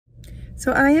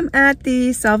So I am at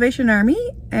the Salvation Army,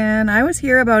 and I was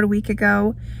here about a week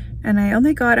ago, and I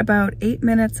only got about 8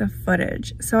 minutes of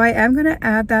footage. So I am going to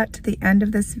add that to the end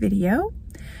of this video.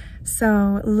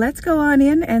 So let's go on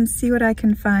in and see what I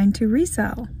can find to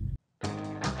resell.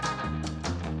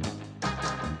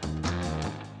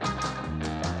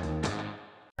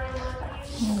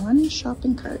 One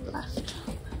shopping cart left.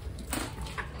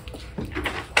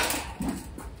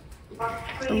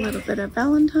 A little bit of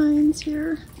Valentine's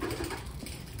here.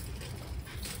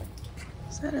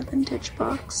 Is that a vintage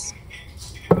box?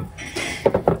 I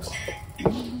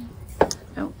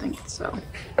don't think so.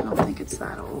 I don't think it's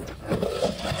that old.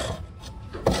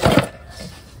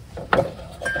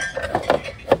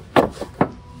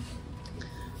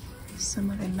 Some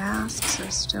of the masks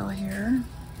are still here.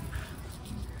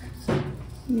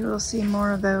 You will see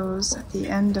more of those at the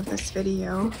end of this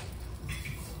video.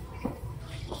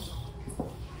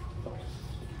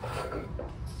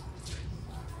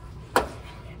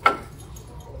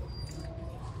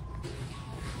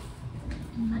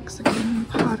 Mexican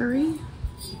pottery.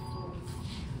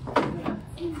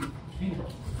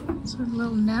 It's a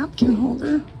little napkin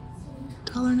holder,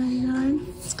 $1.99.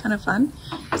 It's kind of fun.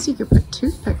 So you could put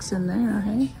toothpicks in there,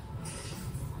 hey?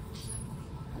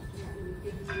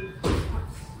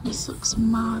 This looks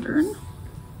modern.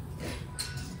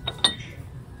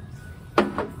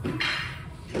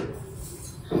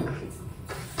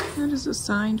 That is a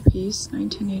signed piece,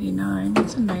 1989.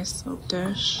 It's a nice little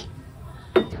dish.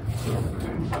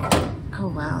 Oh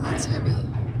wow, that's heavy.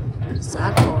 What is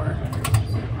that for?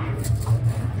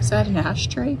 Is that an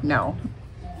ashtray? No.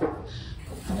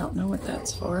 I don't know what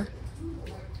that's for.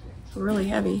 It's really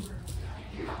heavy.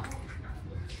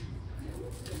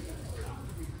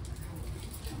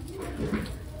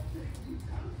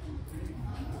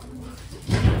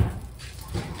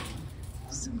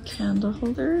 Some candle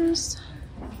holders.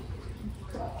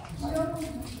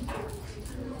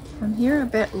 I'm here a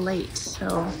bit late,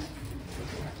 so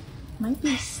might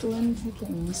be slim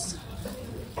pickings.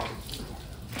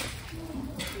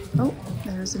 Oh,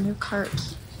 there's a new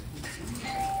cart.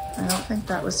 I don't think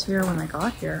that was here when I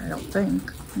got here. I don't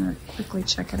think. I'm gonna quickly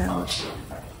check it out.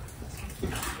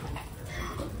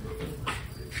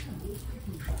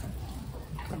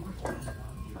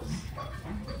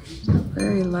 A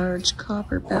very large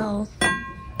copper bell.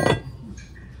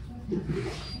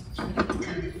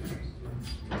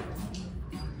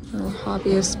 Little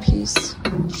hobbyist piece,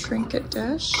 trinket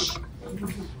dish.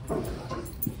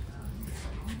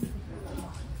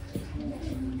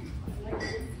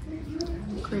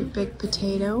 Great big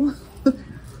potato.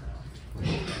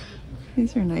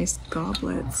 These are nice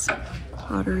goblets.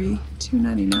 Pottery,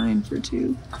 $2.99 for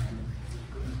two.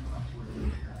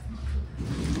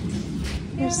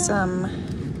 Here's some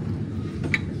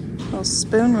little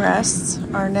spoon rests,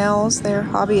 Arnell's. They're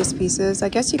hobbyist pieces. I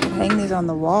guess you could hang these on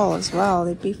the wall as well.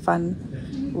 They'd be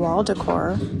fun wall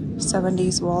decor,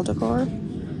 70s wall decor.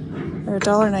 They're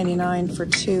 $1.99 for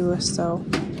two, so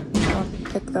I'll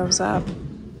pick those up.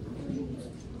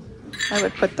 I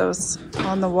would put those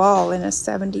on the wall in a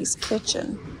 70s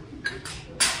kitchen.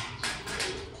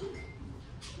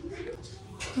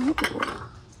 Oh.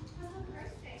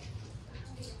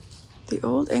 The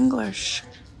Old English.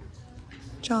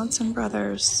 Johnson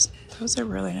Brothers. Those are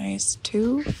really nice.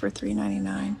 Two for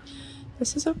 $3.99.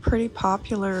 This is a pretty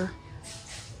popular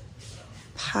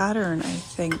pattern, I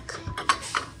think.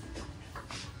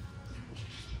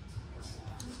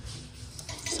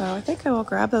 So I think I will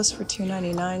grab those for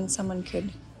 $2.99. Someone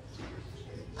could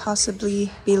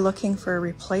possibly be looking for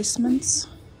replacements.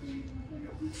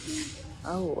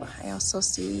 Oh, I also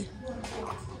see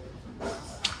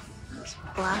this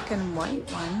black and white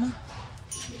one.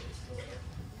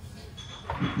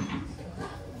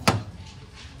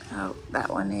 Oh, that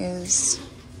one is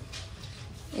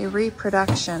a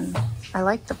reproduction. I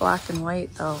like the black and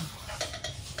white though.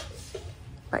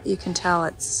 But you can tell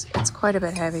it's quite a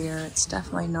bit heavier. It's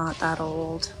definitely not that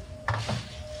old.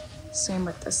 Same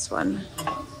with this one.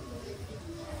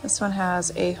 This one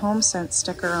has a HomeSense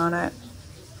sticker on it.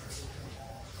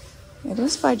 It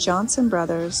is by Johnson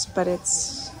Brothers, but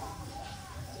it's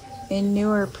in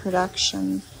newer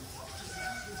production.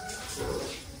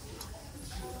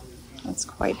 It's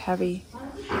quite heavy.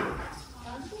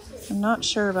 I'm not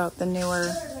sure about the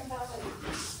newer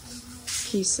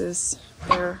pieces.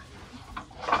 They're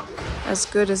as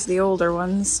good as the older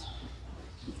ones.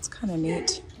 It's kind of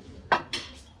neat.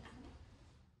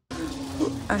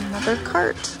 Ooh, another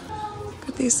cart. Look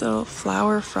at these little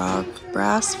flower frog,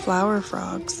 brass flower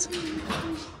frogs.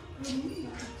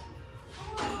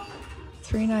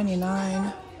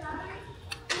 $3.99.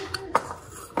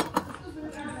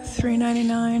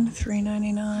 $3.99,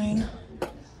 $3.99.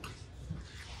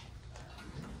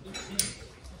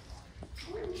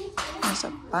 There's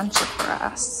a bunch of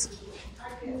brass.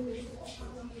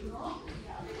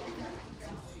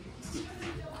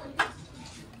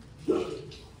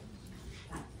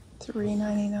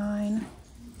 $3.99.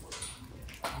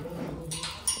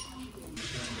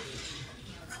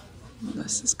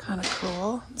 This is kind of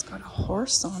cool. It's got a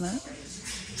horse on it.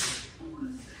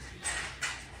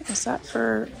 Is that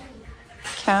for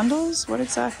candles? What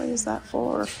exactly is that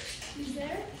for?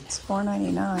 It's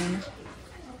 $4.99.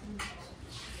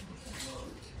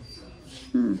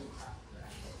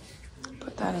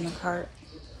 Put that in the cart.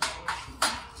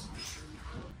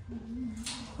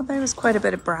 Well, there was quite a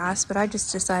bit of brass, but I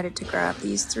just decided to grab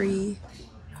these 3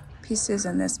 pieces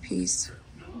and this piece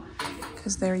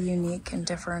because they're unique and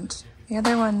different. The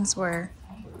other ones were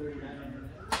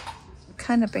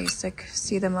kind of basic,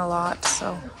 see them a lot,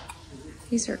 so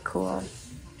these are cool.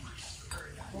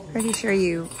 Pretty sure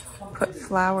you put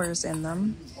flowers in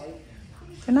them.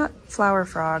 They're not flower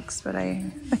frogs, but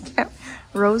I can't,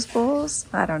 rose bowls?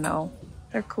 I don't know.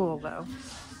 They're cool though.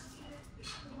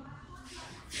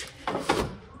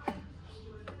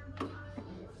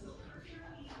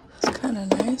 It's kind of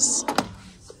nice.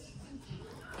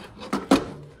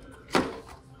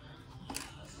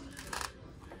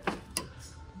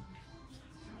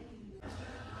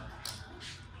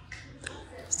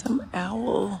 Some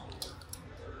owl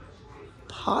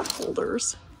pot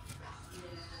holders.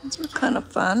 These were kind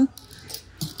of fun.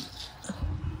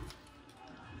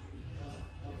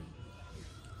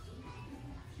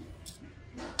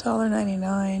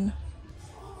 $1.99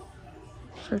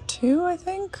 for 2, I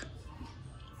think.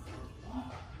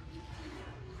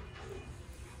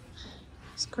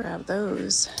 Let's grab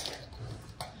those.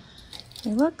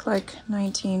 They look like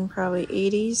probably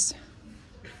 80s.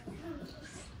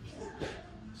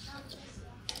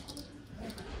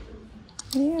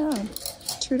 Yeah,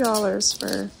 $2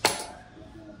 for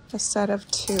a set of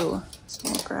 2. So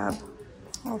I'll grab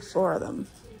all 4 of them.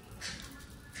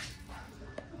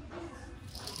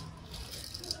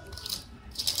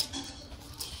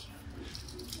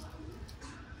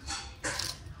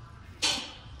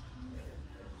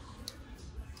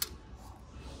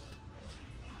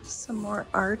 Some more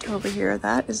art over here.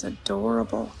 That is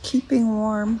adorable. Keeping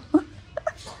warm.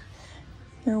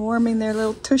 They're warming their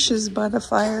little tushes by the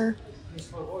fire.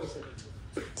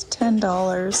 It's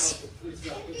 $10.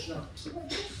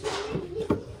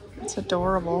 It's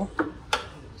adorable.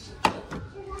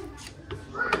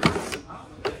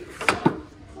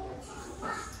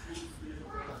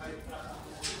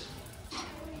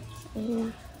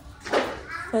 A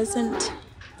pheasant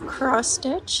cross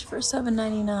stitch for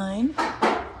 $7.99.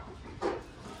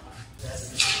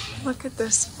 Look at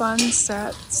this fun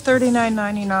set. It's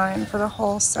 $39.99 for the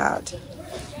whole set.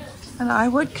 And I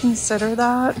would consider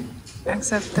that,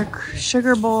 except the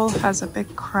sugar bowl has a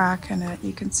big crack in it.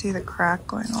 You can see the crack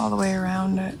going all the way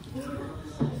around it.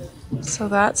 So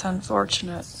that's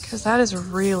unfortunate, because that is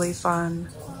really fun.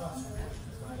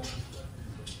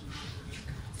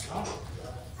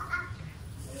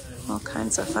 All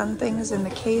kinds of fun things in the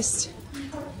case.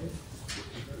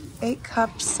 8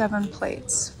 cups, 7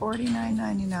 plates,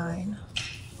 $49.99.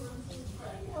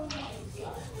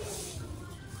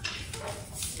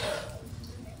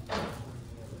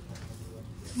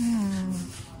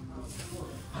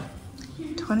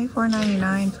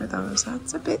 $24.99 for those.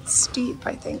 That's a bit steep,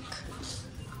 I think.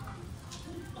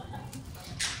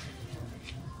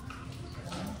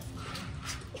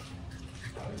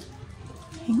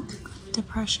 Pink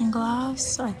depression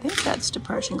glass. I think that's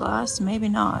depression glass, maybe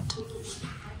not.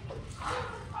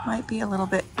 Might be a little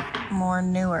bit more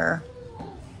newer.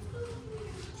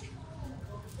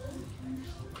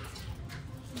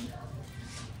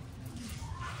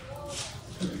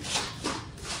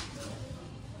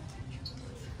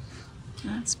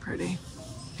 That's pretty.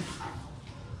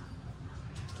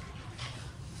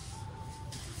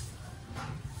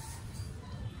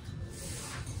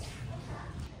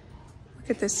 Look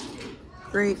at this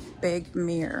great big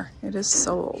mirror. It is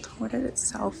sold. What did it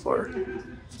sell for?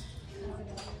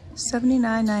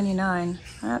 $79.99.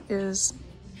 That is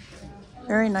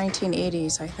very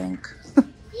 1980s, I think.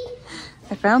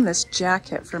 I found this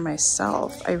jacket for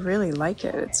myself. I really like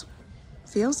it. It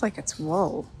feels like it's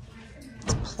wool.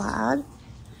 It's plaid.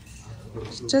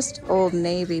 It's just Old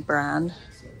Navy brand.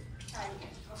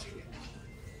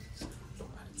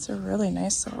 It's a really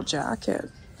nice little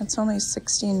jacket. It's only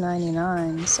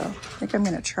 $16.99, so I think I'm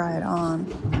gonna try it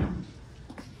on.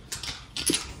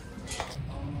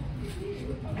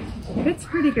 It fits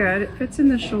pretty good. It fits in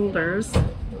the shoulders.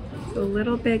 It's a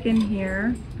little big in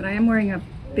here, but I am wearing a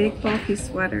big bulky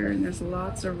sweater and there's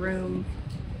lots of room.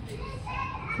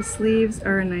 The sleeves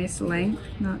are a nice length,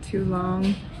 not too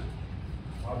long.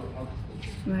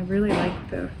 And I really like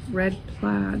the red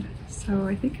plaid, so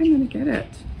I think I'm gonna get it.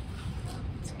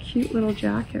 It's a cute little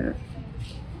jacket.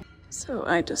 So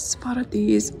I just spotted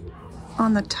these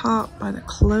on the top by the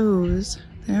clothes.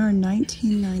 They are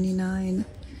 $19.99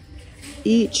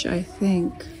 each, I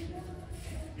think.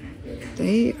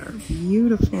 They are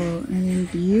beautiful and in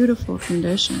beautiful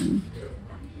condition.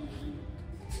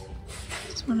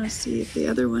 Just want to see if the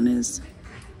other one is.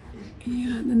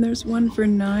 Yeah, and then there's one for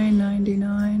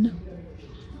 $9.99.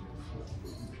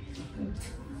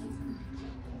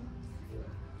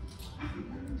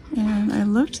 And I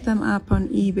looked them up on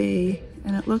eBay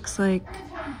and it looks like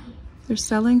they're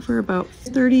selling for about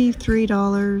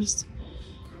 $33.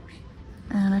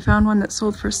 And I found one that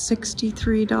sold for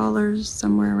 $63,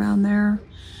 somewhere around there.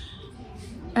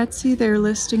 Etsy, they're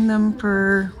listing them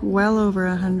for well over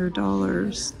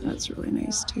 $100. That's really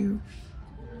nice too.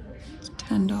 It's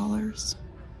 $10.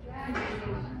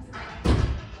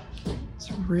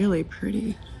 It's really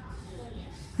pretty.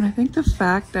 And I think the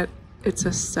fact that it's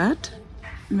a set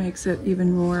makes it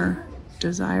even more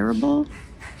desirable.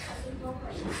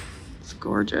 It's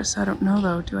gorgeous. I don't know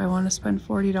though, do I want to spend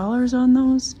 $40 on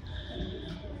those?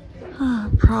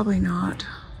 Probably not.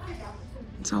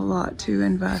 It's a lot to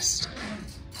invest.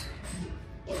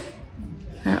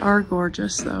 They are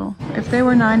gorgeous though. If they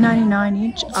were $9.99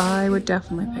 each, I would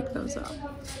definitely pick those up.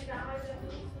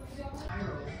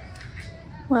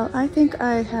 Well, I think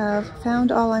I have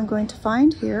found all I'm going to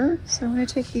find here. So I'm going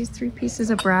to take these 3 pieces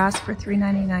of brass for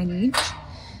 $3.99 each.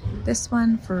 This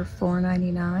one for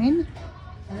 $4.99,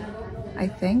 I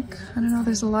think. I don't know,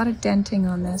 there's a lot of denting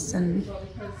on this and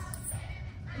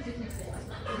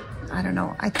I don't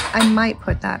know. I might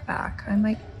put that back. I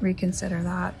might reconsider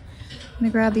that. I'm gonna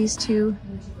grab these 2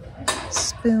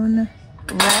 spoon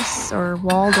rests or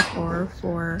wall decor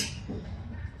for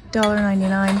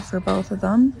 $1.99 for both of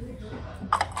them.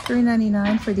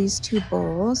 $3.99 for these 2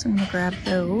 bowls. I'm gonna grab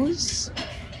those.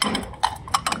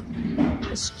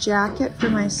 This jacket for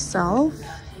myself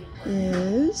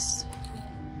is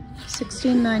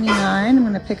 $16.99. I'm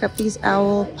gonna pick up these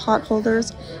owl pot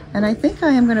holders, and I think I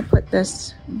am gonna put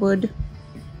this wood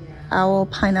owl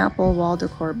pineapple wall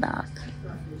decor back.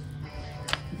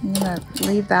 I'm gonna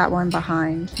leave that one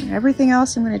behind. And everything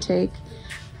else I'm gonna take,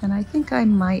 and I think I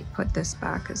might put this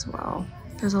back as well.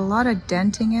 There's a lot of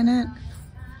denting in it,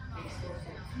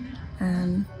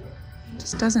 and it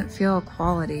just doesn't feel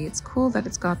quality. It's cool that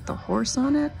it's got the horse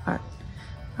on it, but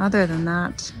other than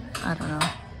that, I don't know.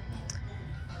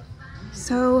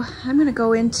 So I'm gonna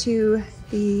go into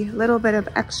the little bit of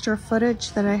extra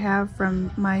footage that I have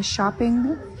from my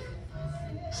shopping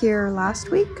here last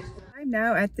week. I'm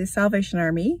now at the Salvation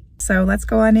Army, so let's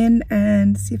go on in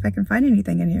and see if I can find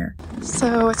anything in here.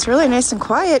 So it's really nice and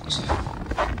quiet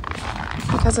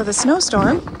because of the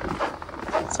snowstorm,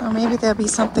 so maybe there'll be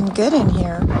something good in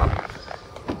here.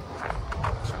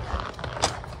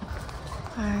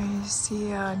 I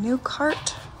see a new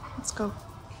cart. Let's go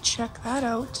check that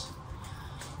out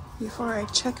before I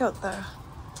check out the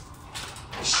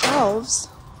shelves.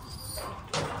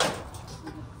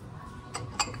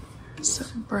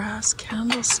 Some brass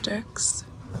candlesticks.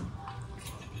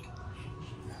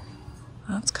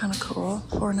 That's kind of cool.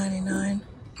 $4.99.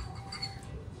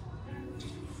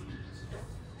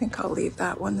 I think I'll leave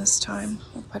that one this time.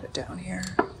 I'll put it down here.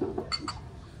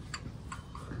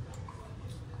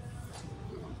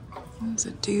 There's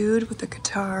a dude with a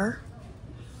guitar.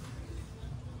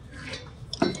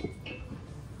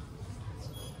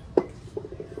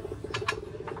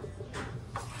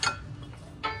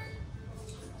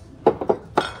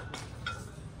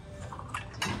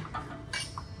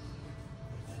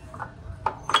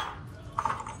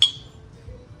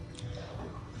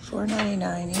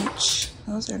 $4.99 each.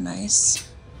 Those are nice.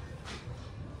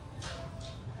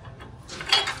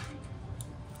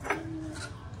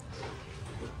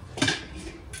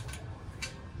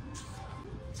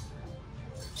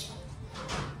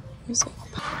 Here's a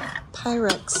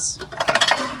Pyrex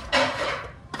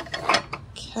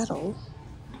kettle.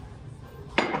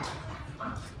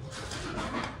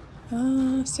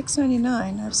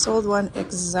 $6.99. I've sold one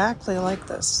exactly like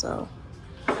this, so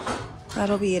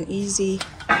that'll be an easy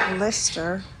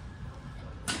lister.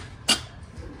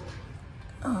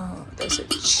 Oh, there's a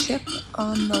chip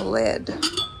on the lid.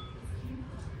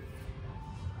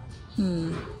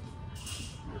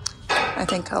 I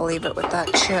think I'll leave it with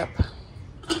that chip.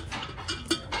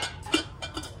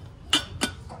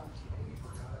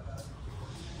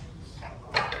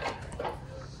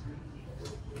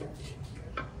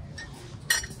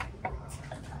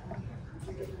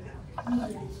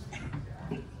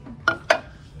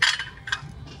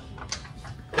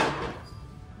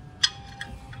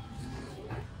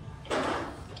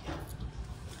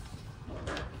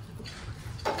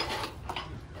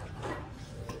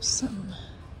 Some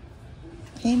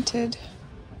painted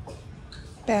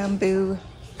bamboo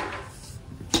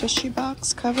tissue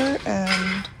box cover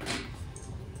and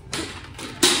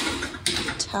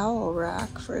towel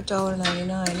rack for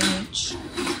 $1.99 each.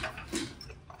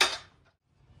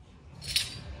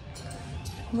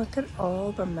 Look at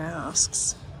all the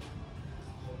masks.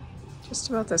 Just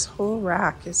about this whole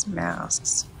rack is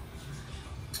masks.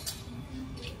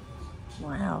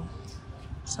 Wow.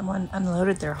 Someone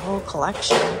unloaded their whole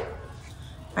collection.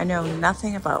 I know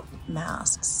nothing about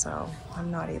masks, so I'm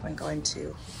not even going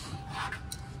to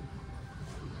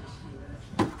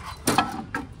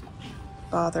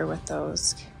bother with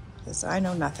those because I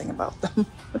know nothing about them.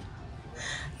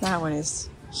 That one is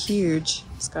huge.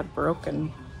 It's got a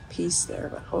broken piece there,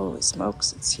 but holy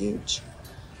smokes, it's huge.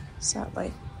 Is that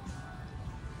like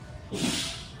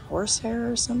horsehair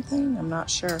or something? I'm not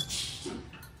sure.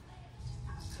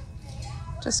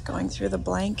 Just going through the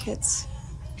blankets.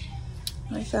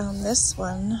 I found this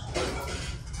one. I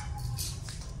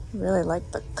really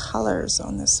like the colors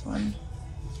on this one.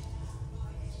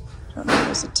 I don't know if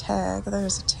there's a tag.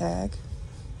 There's a tag.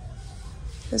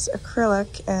 There's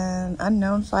acrylic and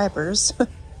unknown fibers.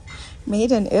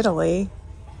 Made in Italy.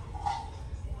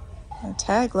 The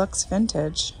tag looks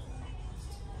vintage.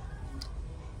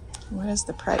 What is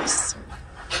the price?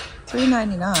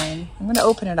 $3.99. I'm going to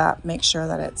open it up, make sure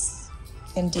that it's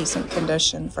in decent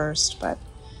condition first, but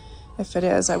if it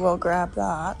is, I will grab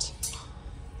that.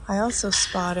 I also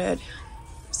spotted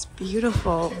this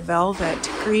beautiful velvet,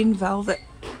 green velvet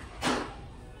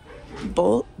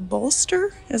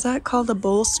bolster? Is that called a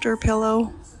bolster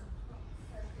pillow?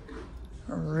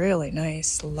 Really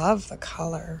nice. Love the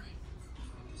color.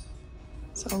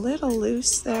 It's a little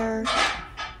loose there.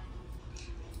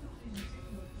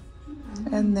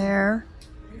 And there.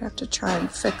 I have to try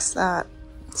and fix that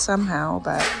somehow,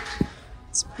 but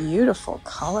it's beautiful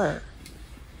color.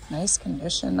 Nice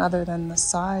condition other than the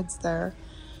sides there.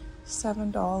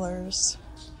 $7.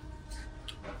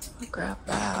 I'll grab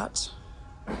that.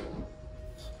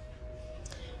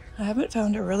 I haven't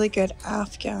found a really good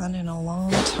Afghan in a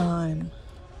long time.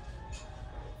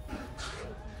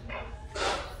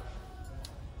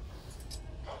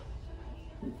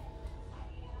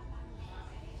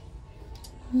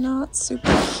 Not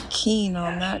super keen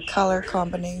on that color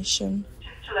combination.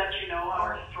 Just to let you know,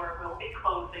 our store will be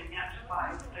closing at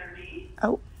 5:30.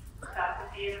 Oh. That will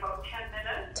be in about 10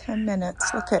 minutes. 10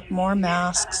 minutes. Look at more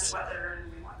masks.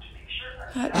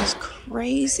 That is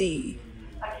crazy.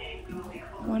 I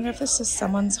wonder if this is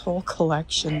someone's whole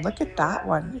collection. Look at that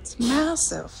one. It's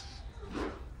massive.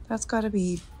 That's got to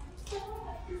be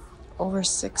over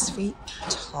 6 feet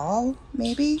tall,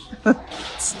 maybe?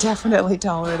 It's definitely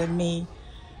taller than me.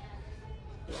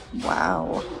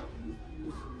 Wow.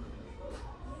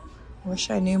 Wish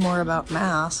I knew more about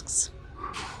masks.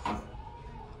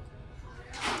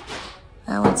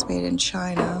 That one's made in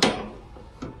China.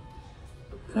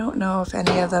 I don't know if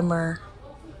any of them are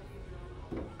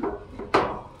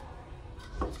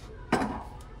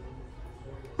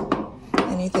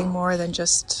anything more than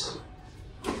just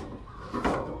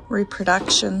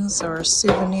reproductions or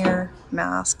souvenir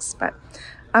masks, but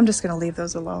I'm just going to leave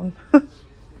those alone.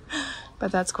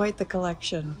 But that's quite the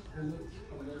collection. I'm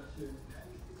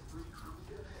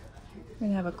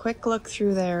going to have a quick look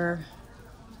through their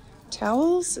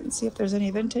towels and see if there's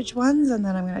any vintage ones, and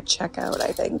then I'm going to check out,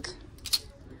 I think.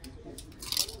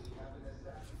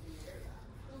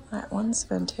 That one's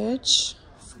vintage,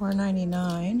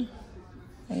 $4.99.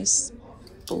 Nice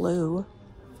blue.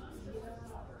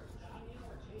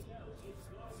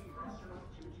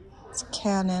 It's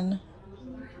Canon.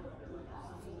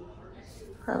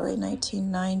 Probably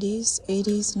 1990s,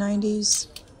 80s, 90s.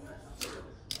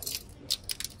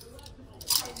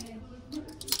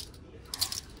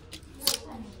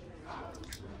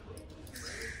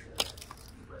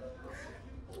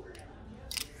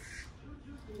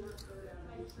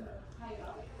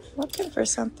 Looking for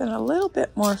something a little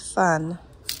bit more fun.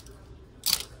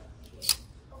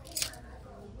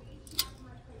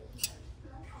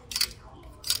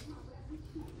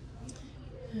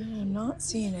 I'm not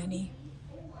seeing any.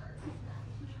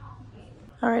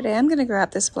 All right, I am going to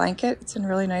grab this blanket. It's in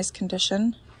really nice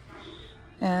condition.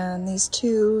 And these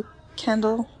two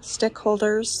candle stick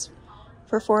holders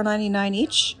for $4.99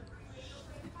 each.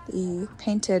 The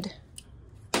painted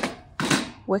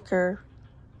wicker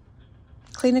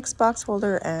Kleenex box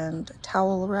holder and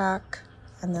towel rack.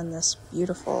 And then this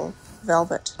beautiful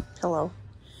velvet pillow.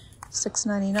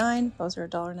 $6.99. Those are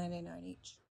 $1.99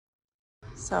 each.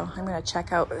 So I'm going to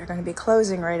check out. They're going to be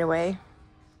closing right away.